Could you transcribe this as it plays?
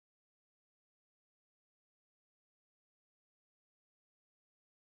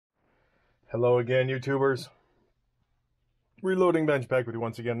Hello again, YouTubers. Reloading bench back with you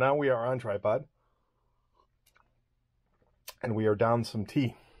once again. Now we are on tripod. And we are down some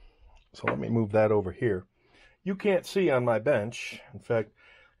tea. So let me move that over here. You can't see on my bench. In fact,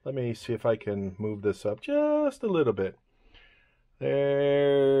 let me see if I can move this up just a little bit.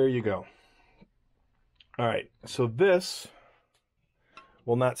 There you go. All right, so this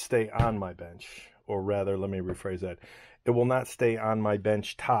will not stay on my bench. Or rather, let me rephrase that. It will not stay on my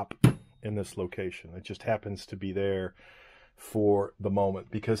bench top in this location. It just happens to be there for the moment.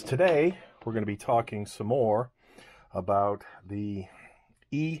 Because today, we're going to be talking some more about the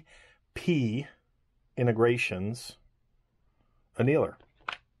EP Integrations annealer.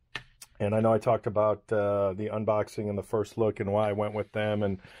 And I know I talked about the unboxing and the first look and why I went with them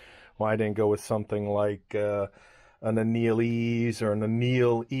and why I didn't go with something like an Annealese or an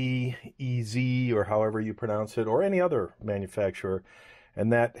Annealing, or however you pronounce it, or any other manufacturer.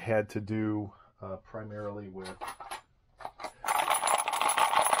 And that had to do primarily with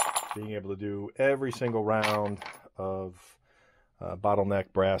being able to do every single round of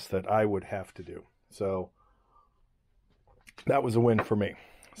bottleneck brass that I would have to do. So that was a win for me.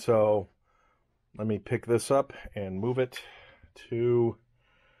 So let me pick this up and move it to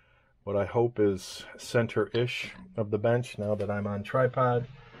what I hope is center-ish of the bench now that I'm on tripod.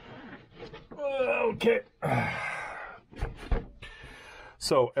 Okay.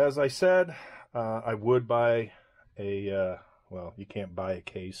 So as I said, I would buy a, well, you can't buy a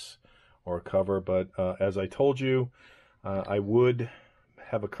case or a cover, but as I told you, I would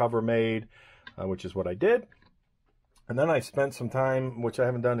have a cover made, which is what I did. And then I spent some time, which I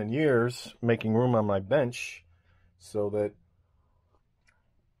haven't done in years, making room on my bench so that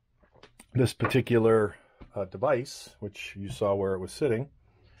this particular device, which you saw where it was sitting,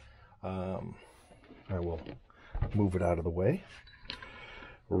 I will move it out of the way,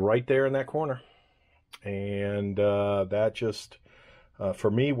 right there in that corner. And that just,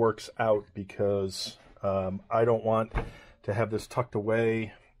 for me, works out because I don't want to have this tucked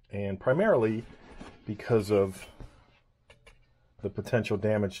away, and primarily because of the potential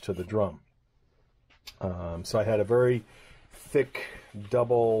damage to the drum. So I had a very thick,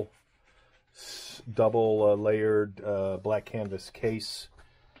 double layered black canvas case,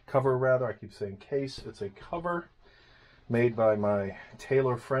 cover rather, I keep saying case, it's a cover made by my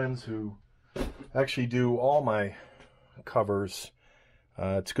tailor friends who actually do all my covers.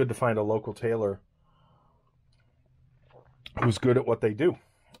 It's good to find a local tailor who's good at what they do,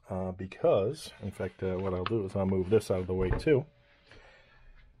 because, in fact, what I'll do is I'll move this out of the way too.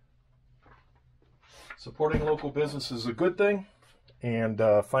 Supporting local business is a good thing, and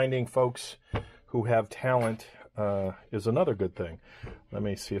finding folks who have talent is another good thing. Let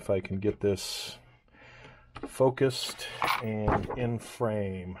me see if I can get this focused and in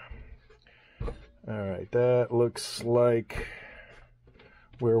frame. All right, that looks like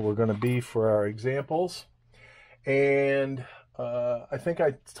where we're going to be for our examples. And I think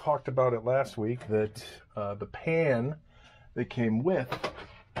I talked about it last week that the pan that came with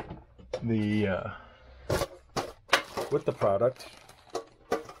the product,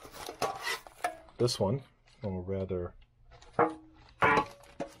 this one, or rather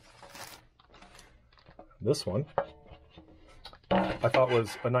this one, I thought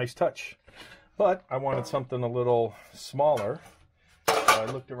was a nice touch. But I wanted something a little smaller. So I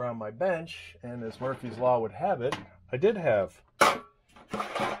looked around my bench, and as Murphy's Law would have it, I did have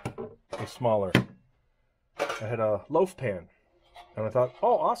a smaller. I had a loaf pan, and I thought,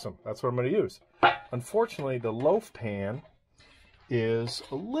 oh, awesome, that's what I'm going to use. Unfortunately, the loaf pan is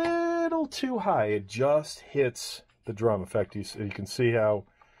a little too high. It just hits the drum. In fact, you can see how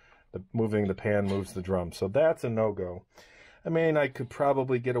moving the pan moves the drum. So that's a no-go. I mean, I could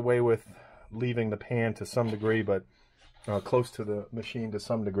probably get away with leaving the pan to some degree, but close to the machine to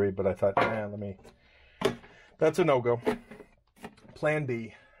some degree, but I thought, that's a no-go. Plan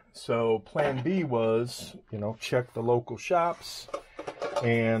B. So plan B was, check the local shops,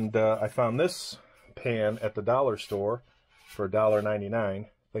 and I found this pan at the dollar store for $1.99.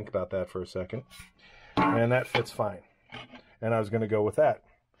 Think about that for a second. And that fits fine. And I was going to go with that.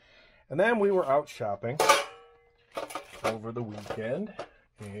 And then we were out shopping over the weekend,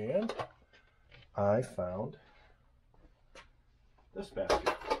 and I found this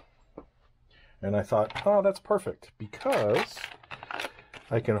basket. And I thought, oh, that's perfect, because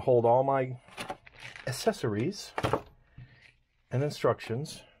I can hold all my accessories and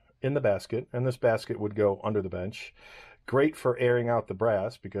instructions in the basket, and this basket would go under the bench. Great for airing out the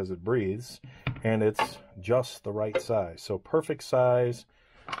brass because it breathes, and it's just the right size. So perfect size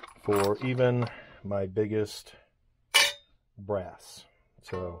for even my biggest brass.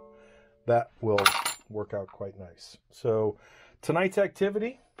 So that will work out quite nice. So tonight's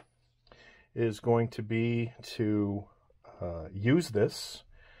activity is going to be to use this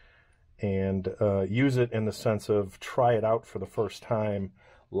and use it in the sense of try it out for the first time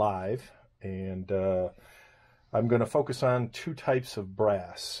live. And I'm going to focus on two types of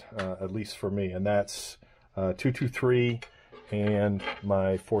brass, at least for me, and that's 223 and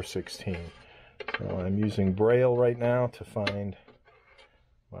my 416. So I'm using Braille right now to find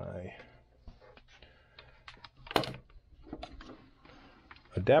my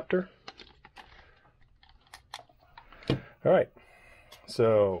adapter. All right,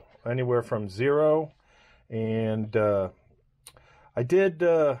 so anywhere from 0, and I did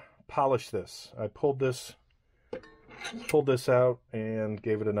polish this. I pulled this out and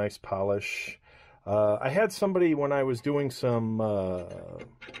gave it a nice polish. I had somebody, when I was doing some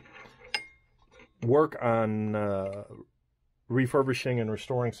work on refurbishing and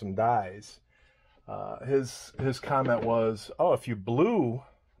restoring some dies, his comment was, oh, if you blew,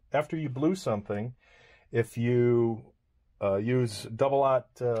 after you blew something, if you use double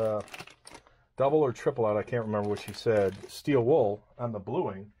or triple aught, I can't remember what she said, steel wool on the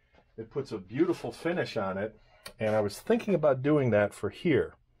bluing, it puts a beautiful finish on it. And I was thinking about doing that for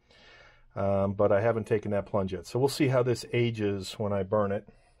here, but I haven't taken that plunge yet. So we'll see how this ages when I burn it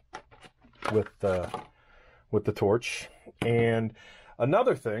with the torch. And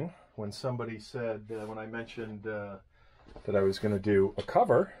another thing, when somebody said, when I mentioned that I was going to do a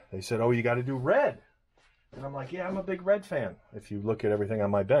cover, they said, oh, you got to do red. And I'm like, yeah, I'm a big red fan. If you look at everything on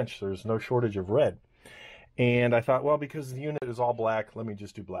my bench, there's no shortage of red. And I thought, well, because the unit is all black, let me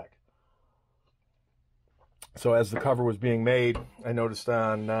just do black. So as the cover was being made, I noticed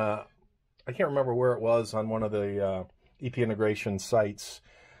on, I can't remember where it was, on one of the EP integration sites,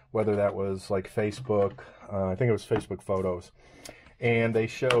 whether that was like Facebook, I think it was Facebook Photos, and they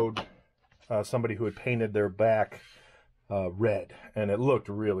showed somebody who had painted their back red, and it looked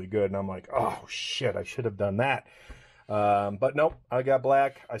really good, and I'm like, oh shit, I should have done that. But nope, I got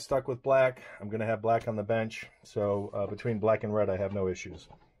black. I stuck with black. I'm going to have black on the bench, so between black and red, I have no issues.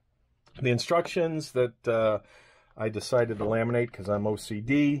 The instructions that I decided to laminate because I'm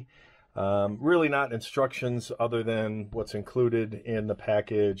OCD, really not instructions other than what's included in the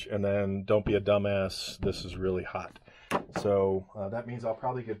package, and then don't be a dumbass, this is really hot. So that means I'll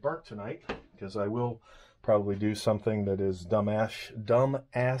probably get burnt tonight, because I will probably do something that is dumbass-ish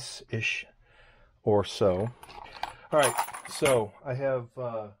or so. All right, so I have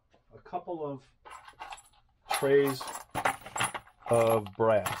a couple of trays of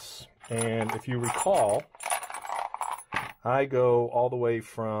brass. And if you recall, I go all the way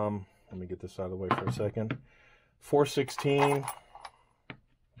from, let me get this out of the way for a second, 416,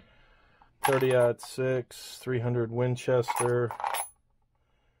 30-06, 300 Winchester,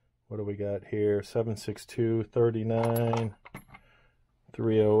 what do we got here, 762, 39,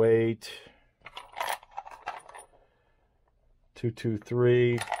 308,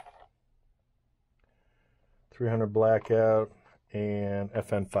 223, 300 blackout, and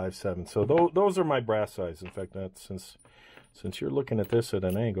FN57. So those are my brass size. In fact, that's since you're looking at this at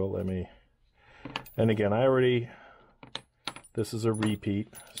an angle, let me, and again, this is a repeat,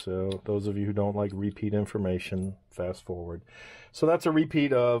 so those of you who don't like repeat information, fast forward. So that's a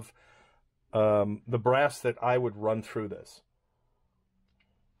repeat of the brass that I would run through this.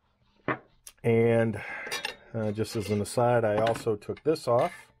 And just as an aside, I also took this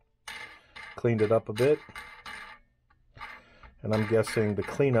off, cleaned it up a bit, and I'm guessing the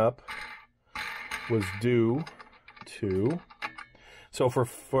cleanup was due to, so for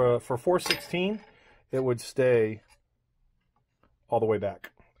 416, it would stay all the way back,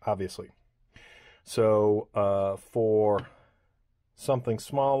 obviously. So for something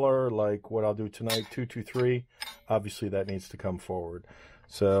smaller, like what I'll do tonight, 223, obviously that needs to come forward.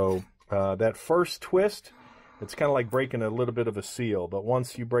 So that first twist, it's kind of like breaking a little bit of a seal, but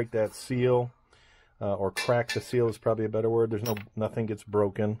once you break that seal, or crack the seal is probably a better word. Nothing gets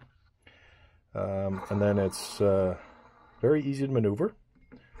broken. And then it's very easy to maneuver.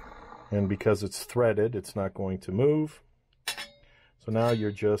 And because it's threaded, it's not going to move. So now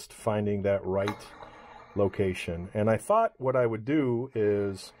you're just finding that right location. And I thought what I would do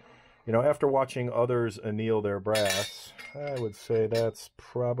is, you know, after watching others anneal their brass, I would say that's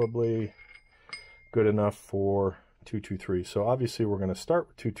probably good enough for 223. So obviously we're going to start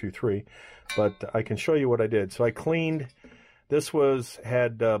with 223, but I can show you what I did. So I cleaned, this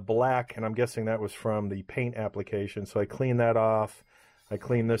had black, and I'm guessing that was from the paint application. So I cleaned that off. I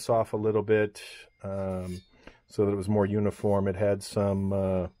cleaned this off a little bit so that it was more uniform. It had some,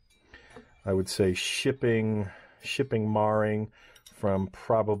 I would say, shipping marring from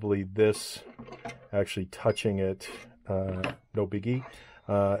probably this actually touching it. No biggie.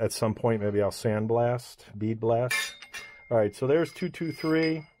 At some point, maybe I'll sandblast, bead blast. All right, so there's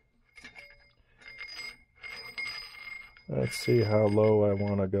 223. Let's see how low I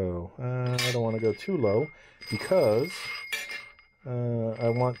want to go. I don't want to go too low because I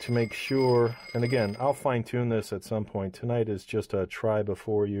want to make sure, and again, I'll fine-tune this at some point. Tonight is just a try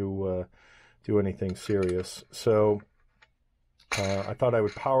before you do anything serious. So I thought I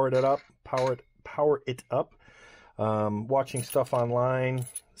would power it up. Watching stuff online,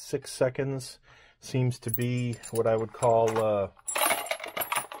 6 seconds seems to be what I would call the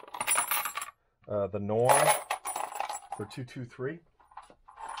norm for 223.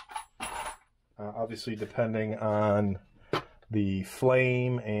 Obviously, depending on the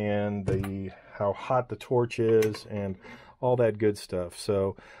flame and how hot the torch is and all that good stuff.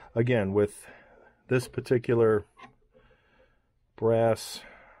 So again, with this particular brass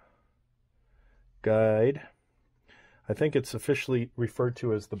guide, I think it's officially referred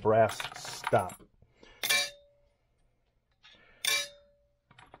to as the brass stop.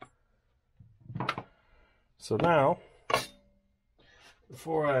 So now,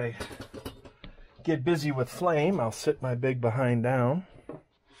 before I get busy with flame, I'll sit my big behind down.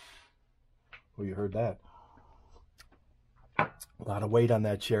 Oh, you heard that. A lot of weight on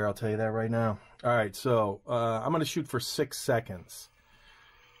that chair, I'll tell you that right now. All right, so I'm going to shoot for 6 seconds.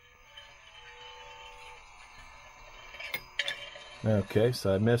 Okay,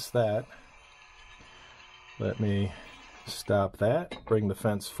 so I missed that. Let me stop that, bring the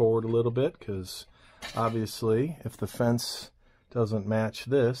fence forward a little bit, because obviously if the fence doesn't match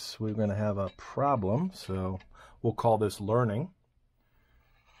this, we're going to have a problem. So we'll call this learning.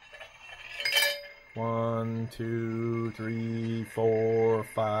 1, 2, 3, 4,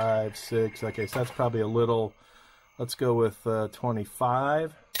 5, 6. Okay, so that's probably a little. Let's go with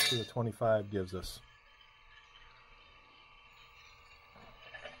 25. See what 25 gives us.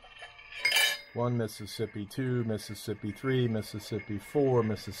 1 Mississippi, 2 Mississippi, 3 Mississippi, 4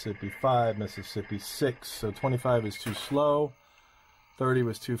 Mississippi, 5 Mississippi, 6. So 25 is too slow. 30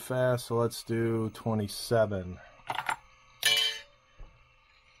 was too fast, so let's do 27.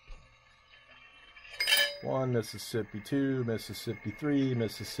 1 Mississippi, 2 Mississippi, 3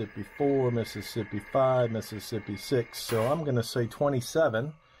 Mississippi, 4 Mississippi, 5 Mississippi, 6. So I'm going to say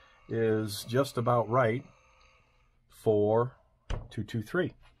 27 is just about right for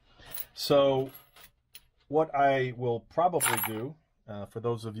 223. So what I will probably do, for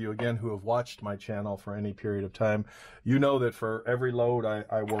those of you, again, who have watched my channel for any period of time, you know that for every load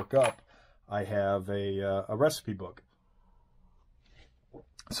I work up, I have a recipe book.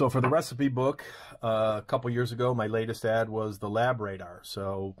 So for the recipe book, a couple years ago, my latest ad was the lab radar.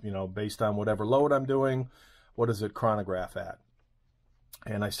 So, you know, based on whatever load I'm doing, what does it chronograph at?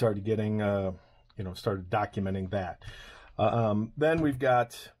 And I started getting, started documenting that. Then we've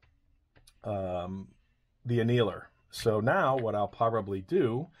got the annealer. So now what I'll probably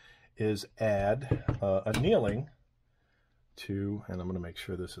do is add annealing to, and I'm going to make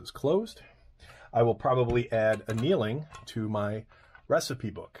sure this is closed. I will probably add annealing to my recipe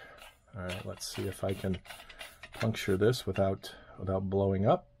book. All right, let's see if I can puncture this without blowing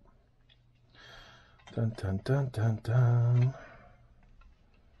up. Dun, dun, dun, dun, dun.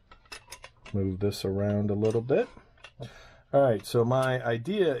 Move this around a little bit. All right, so my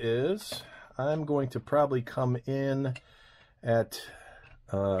idea is I'm going to probably come in at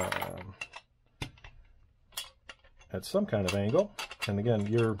some kind of angle. And again,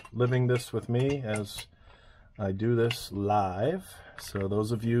 you're living this with me as I do this live. So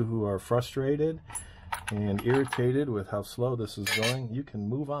those of you who are frustrated and irritated with how slow this is going, you can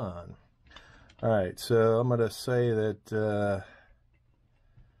move on. All right, so I'm going to say that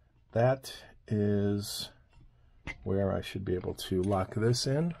that is where I should be able to lock this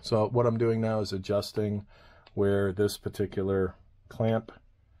in. So what I'm doing now is adjusting where this particular clamp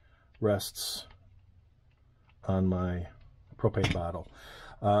rests on my propane bottle.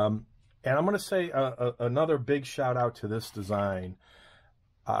 And I'm going to say another big shout out to this design.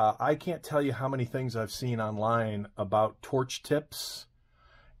 I can't tell you how many things I've seen online about torch tips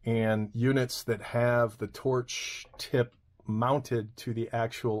and units that have the torch tip mounted to the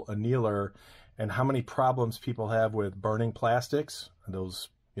actual annealer, and how many problems people have with burning plastics, those,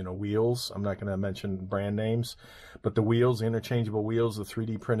 wheels. I'm not going to mention brand names, but the wheels, the interchangeable wheels, the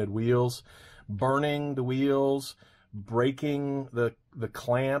 3D printed wheels, burning the wheels, breaking the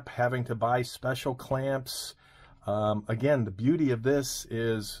clamp, having to buy special clamps. Again, the beauty of this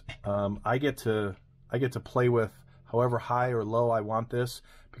is I get to play with however high or low I want this,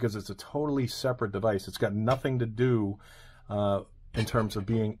 because it's a totally separate device. It's got nothing to do in terms of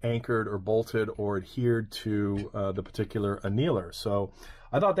being anchored or bolted or adhered to the particular annealer. So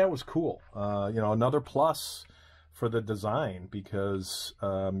I thought that was cool. Another plus for the design, because,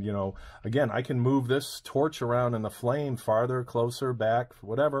 again, I can move this torch around in the flame farther, closer, back,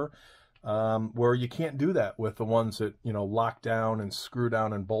 whatever, where you can't do that with the ones that, lock down and screw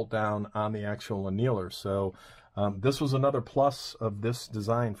down and bolt down on the actual annealer. So this was another plus of this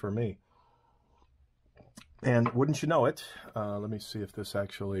design for me. And wouldn't you know it, let me see if this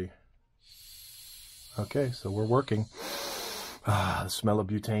actually, okay, so we're working. The smell of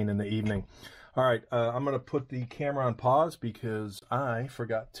butane in the evening. All right, I'm going to put the camera on pause because I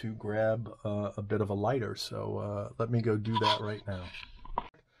forgot to grab a bit of a lighter. So let me go do that right now.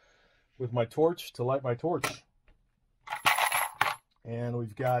 With my torch to light my torch. And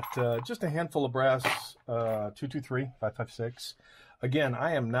we've got just a handful of brass 223, 556. Again,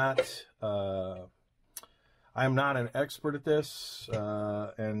 I am not an expert at this,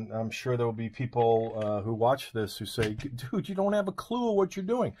 and I'm sure there will be people who watch this who say, dude, you don't have a clue what you're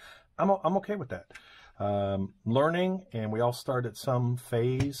doing. I'm okay with that. Learning, and we all start at some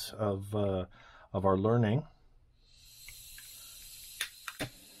phase of our learning.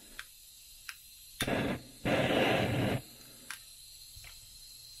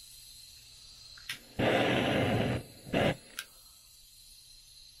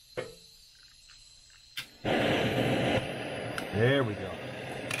 There we go.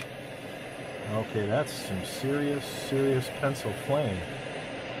 Okay, that's some serious pencil flame.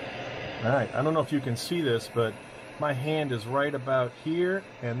 All right, I don't know if you can see this, but my hand is right about here,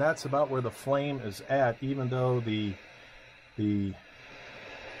 and that's about where the flame is at, even though the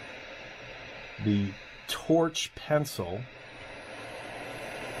torch pencil.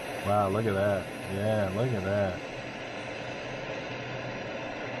 Wow, look at that. Yeah, look at that.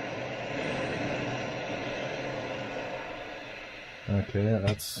 Okay,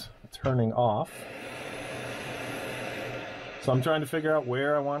 that's turning off. So I'm trying to figure out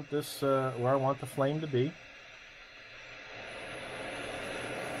where I want this, where I want the flame to be.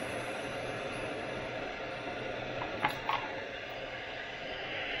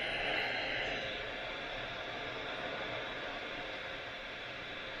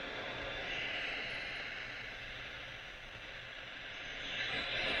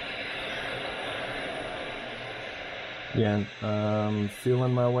 Again,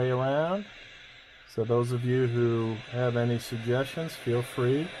 feeling my way around. So those of you who have any suggestions, feel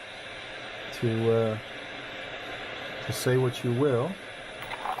free to say what you will.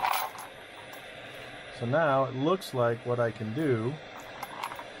 So now it looks like what I can do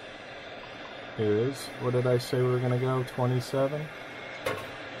is, what did I say we were going to go? 27?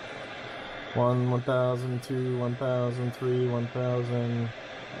 1, 1,000, 2, 1,000, 3, 1,000.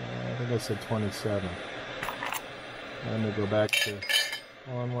 I think I said 27. Let me go back to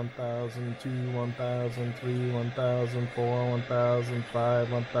 1, 1,000, 2, 1,000, 3, 1,000, 4, 1,000,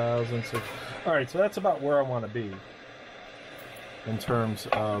 5, 1,000, 6. All right, so that's about where I want to be in terms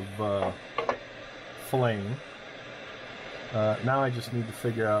of flame. Now I just need to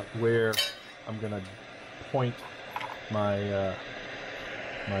figure out where I'm going to point my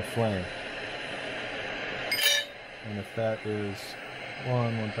my flame. And if that is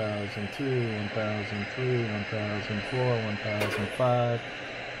 1, 1,002, 1,003, 1,004, 1,005.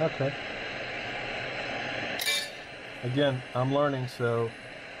 Okay. Again, I'm learning, so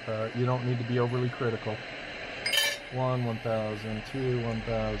you don't need to be overly critical. 1, 1,002,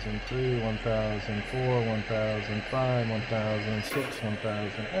 1,003, 1,004, 1,005, 1,006,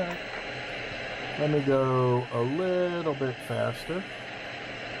 1,008. Let me go a little bit faster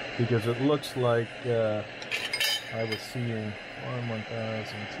because it looks like I was seeing 1,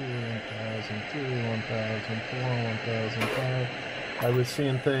 1,002, 1,002, 1,004, 1,005. I was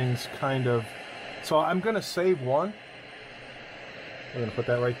seeing things kind of. So I'm going to save one. We're going to put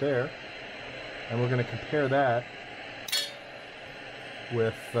that right there. And we're going to compare that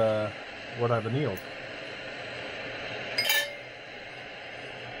with what I've annealed.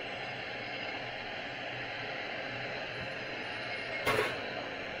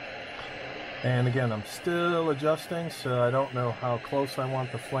 And again, I'm still adjusting, so I don't know how close I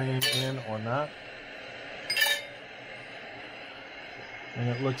want the flame in or not. And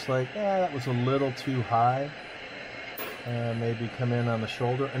it looks like, that was a little too high. Maybe come in on the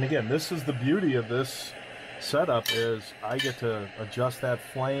shoulder. And again, this is the beauty of this setup, is I get to adjust that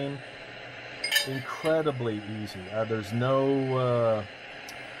flame incredibly easy. There's no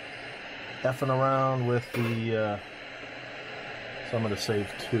effing around with the, so I'm going to save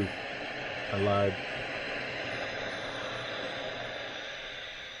 2. I lied.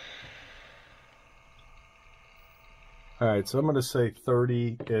 All right, so I'm going to say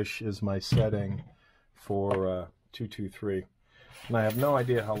 30-ish is my setting for 223. And I have no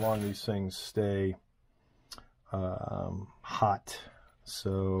idea how long these things stay hot.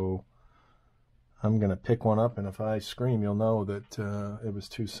 So I'm going to pick one up, and if I scream, you'll know that it was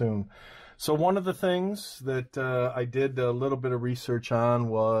too soon. So one of the things that I did a little bit of research on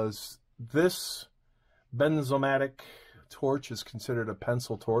was this benzomatic torch is considered a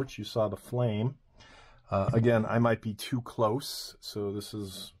pencil torch. You saw the flame. Again, I might be too close, so this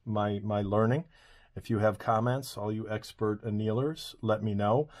is my learning. If you have comments, all you expert annealers, let me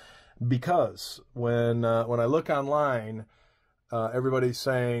know. Because when I look online, everybody's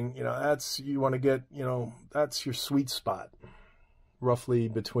saying, you know, you want to get, you know, that's your sweet spot, roughly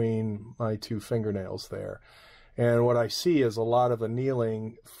between my two fingernails there. And what I see is a lot of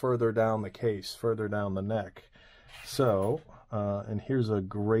annealing further down the case, further down the neck. So, and here's a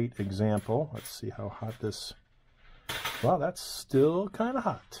great example. Let's see how hot this... Wow, that's still kind of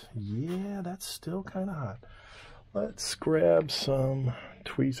hot. Yeah, that's still kind of hot. Let's grab some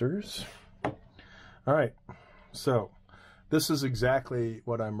tweezers. All right, so this is exactly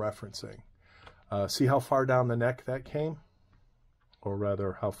what I'm referencing. See how far down the neck that came? Or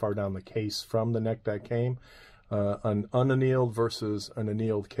rather, how far down the case from the neck that came? An unannealed versus an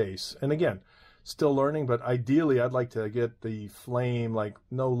annealed case. And again, still learning, but ideally I'd like to get the flame like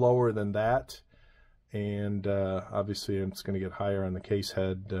no lower than that. And obviously it's going to get higher on the case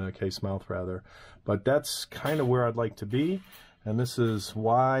head, case mouth rather. But that's kind of where I'd like to be. And this is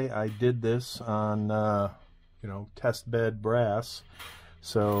why I did this on, you know, test bed brass.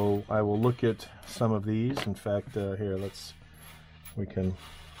 So I will look at some of these. In fact, here, it's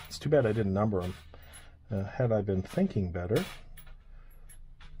too bad I didn't number them. Had I been thinking better.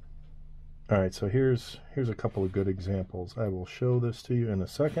 All right, so here's a couple of good examples. I will show this to you in a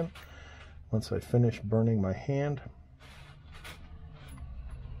second once I finish burning my hand.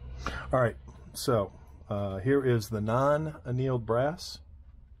 All right, so here is the non-annealed brass.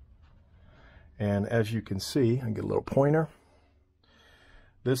 And as you can see, I get a little pointer.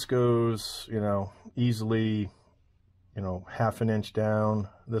 This goes, you know, easily, you know, half an inch down.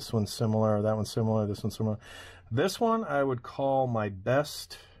 This one's similar, that one's similar, this one's similar. This one I would call my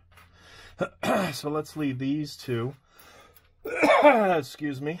best. So let's leave these two.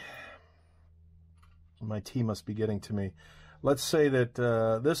 Excuse me. My tea must be getting to me. Let's say that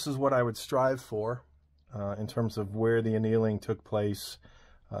this is what I would strive for in terms of where the annealing took place.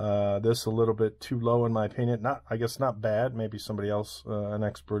 This a little bit too low in my opinion. I guess not bad. Maybe somebody else, an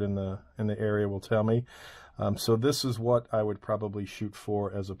expert in the area, will tell me. So this is what I would probably shoot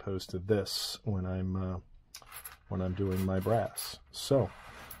for, as opposed to this when I'm doing my brass. So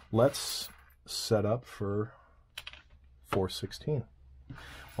let's set up for 416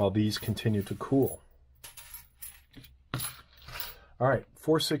 while these continue to cool. All right,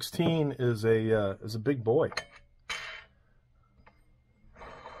 416 is a big boy.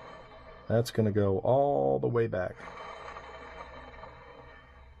 That's going to go all the way back.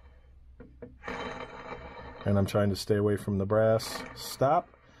 And I'm trying to stay away from the brass stop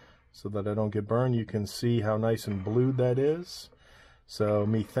so that I don't get burned. You can see how nice and blued that is. So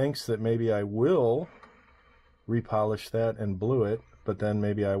methinks that maybe I will repolish that and blue it, but then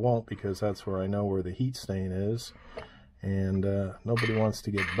maybe I won't, because that's where I know where the heat stain is. And nobody wants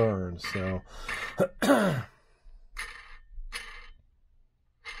to get burned, so...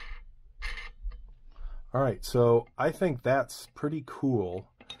 All right, so I think that's pretty cool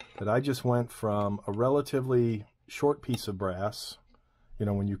that I just went from a relatively short piece of brass, you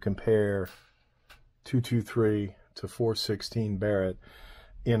know, when you compare 223 to 416 Barrett,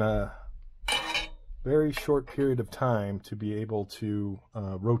 in a very short period of time to be able to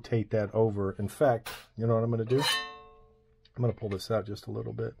rotate that over. In fact, you know what I'm going to do? I'm going to pull this out just a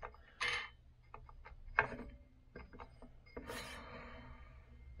little bit.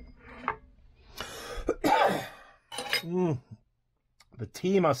 The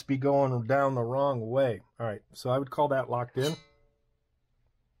tea must be going down the wrong way. All right, so I would call that locked in.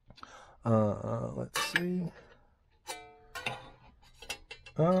 Let's see.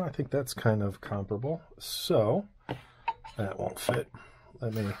 I think that's kind of comparable. So that won't fit.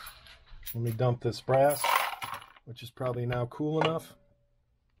 Let me dump this brass, which is probably now cool enough.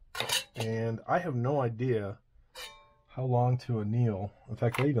 And I have no idea how long to anneal. In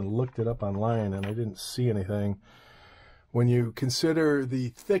fact, I even looked it up online and I didn't see anything. When you consider the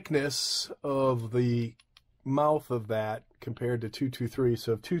thickness of the mouth of that compared to 223,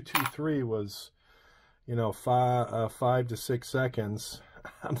 so if 223 was, you know, 5 to 6 seconds,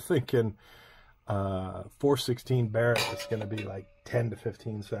 I'm thinking 416 Barrett is going to be like 10 to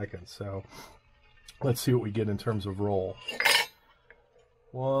 15 seconds. So Let's see what we get in terms of roll.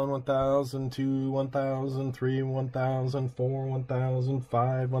 1, 1,000, 2, 1,000, 3, 1,000, 4, 1,000,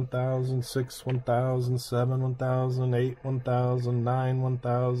 5, 1,000, 6, 1,000, 7, 1,000, 8, 1,000, 9,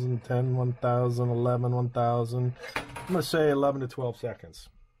 1,000, 10, 1,000, 11, 1,000. I'm going to say 11 to 12 seconds.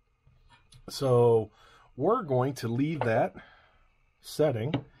 So we're going to leave that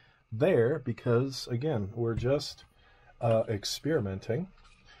setting there because, again, we're just experimenting.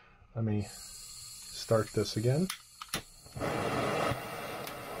 Let me start this again.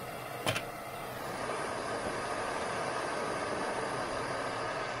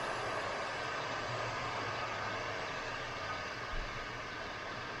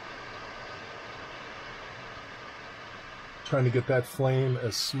 Trying to get that flame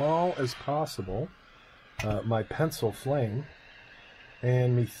as small as possible, my pencil flame,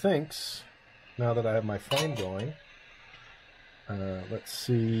 and methinks, now that I have my flame going, let's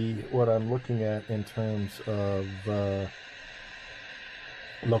see what I'm looking at in terms of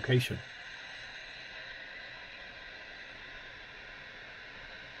location.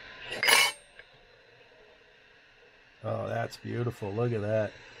 Oh, that's beautiful. Look at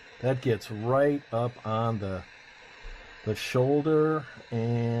that. That gets right up on the shoulder,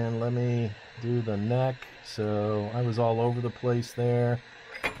 and let me do the neck. So I was all over the place there,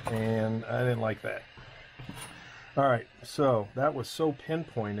 and I didn't like that. All right, so that was so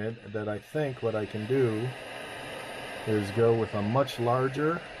pinpointed that I think what I can do is go with a much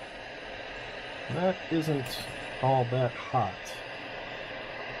larger. That isn't all that hot.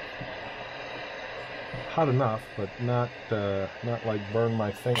 Hot enough, but not like burn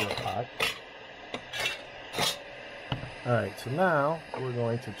my finger hot. Alright, so now we're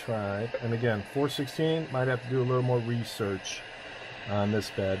going to try, and again, 416, might have to do a little more research on this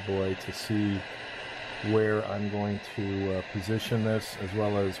bad boy to see where I'm going to position this, as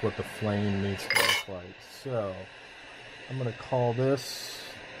well as what the flame needs to look like. So, I'm going to call this,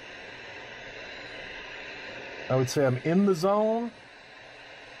 I would say I'm in the zone.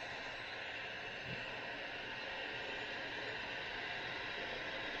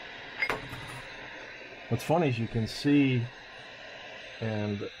 What's funny is you can see,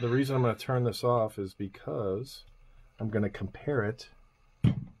 and the reason I'm going to turn this off is because I'm going to compare it,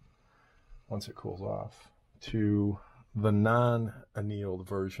 once it cools off, to the non-annealed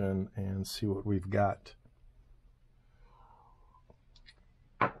version and see what we've got.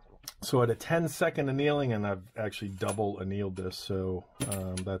 So at a 10-second annealing, and I've actually double annealed this, so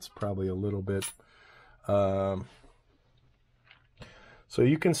that's probably a little bit... So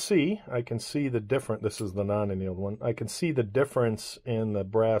you can see, I can see the difference, this is the non-annealed one, I can see the difference in the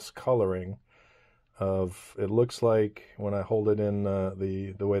brass coloring of, it looks like when I hold it in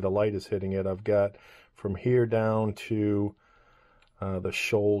the way the light is hitting it, I've got from here down to the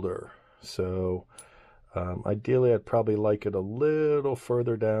shoulder. So ideally I'd probably like it a little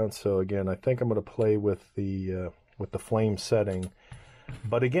further down. So again, I think I'm going to play with the flame setting.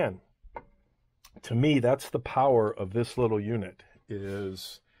 But again, to me, that's the power of this little unit.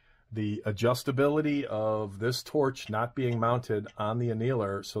 Is the adjustability of this torch not being mounted on the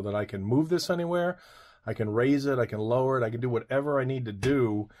annealer so that I can move this anywhere, I can raise it, I can lower it, I can do whatever I need to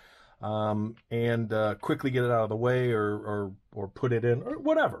do, and quickly get it out of the way or put it in or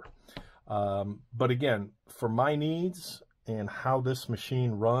whatever. But again, for my needs and how this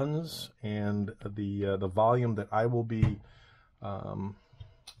machine runs and the volume that I will be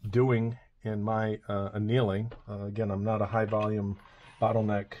doing in my annealing, again, I'm not a high volume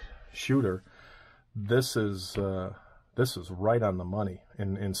bottleneck shooter. This is right on the money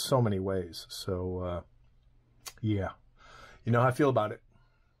in so many ways. So yeah, you know how I feel about it.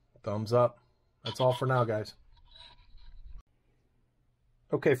 Thumbs up. That's all for now, guys.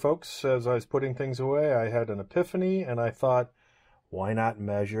 Okay, folks, as I was putting things away, I had an epiphany, and I thought, why not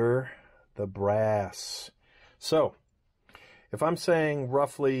measure the brass? So if I'm saying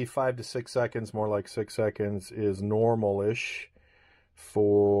roughly 5 to 6 seconds, more like 6 seconds, is normal-ish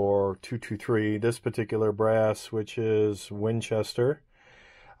for 223, this particular brass, which is Winchester,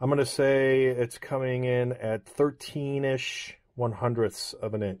 I'm going to say it's coming in at 13-ish 1/100ths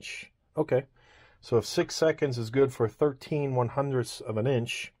of an inch. Okay, so if 6 seconds is good for 13 1/100ths of an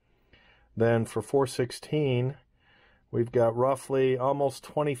inch, then for 416, we've got roughly almost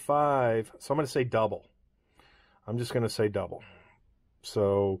 25, so I'm going to say double. I'm just going to say double.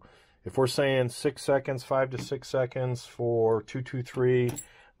 So if we're saying 6 seconds, 5 to 6 seconds for 223,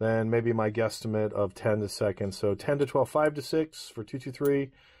 then maybe my guesstimate of 10 to seconds. So 10 to 12, 5 to 6 for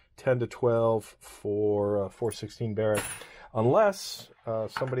 223, 10 to 12 for 416 Barrett. Unless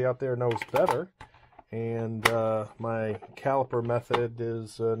somebody out there knows better and my caliper method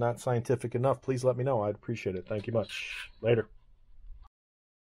is not scientific enough, please let me know. I'd appreciate it. Thank you much. Later.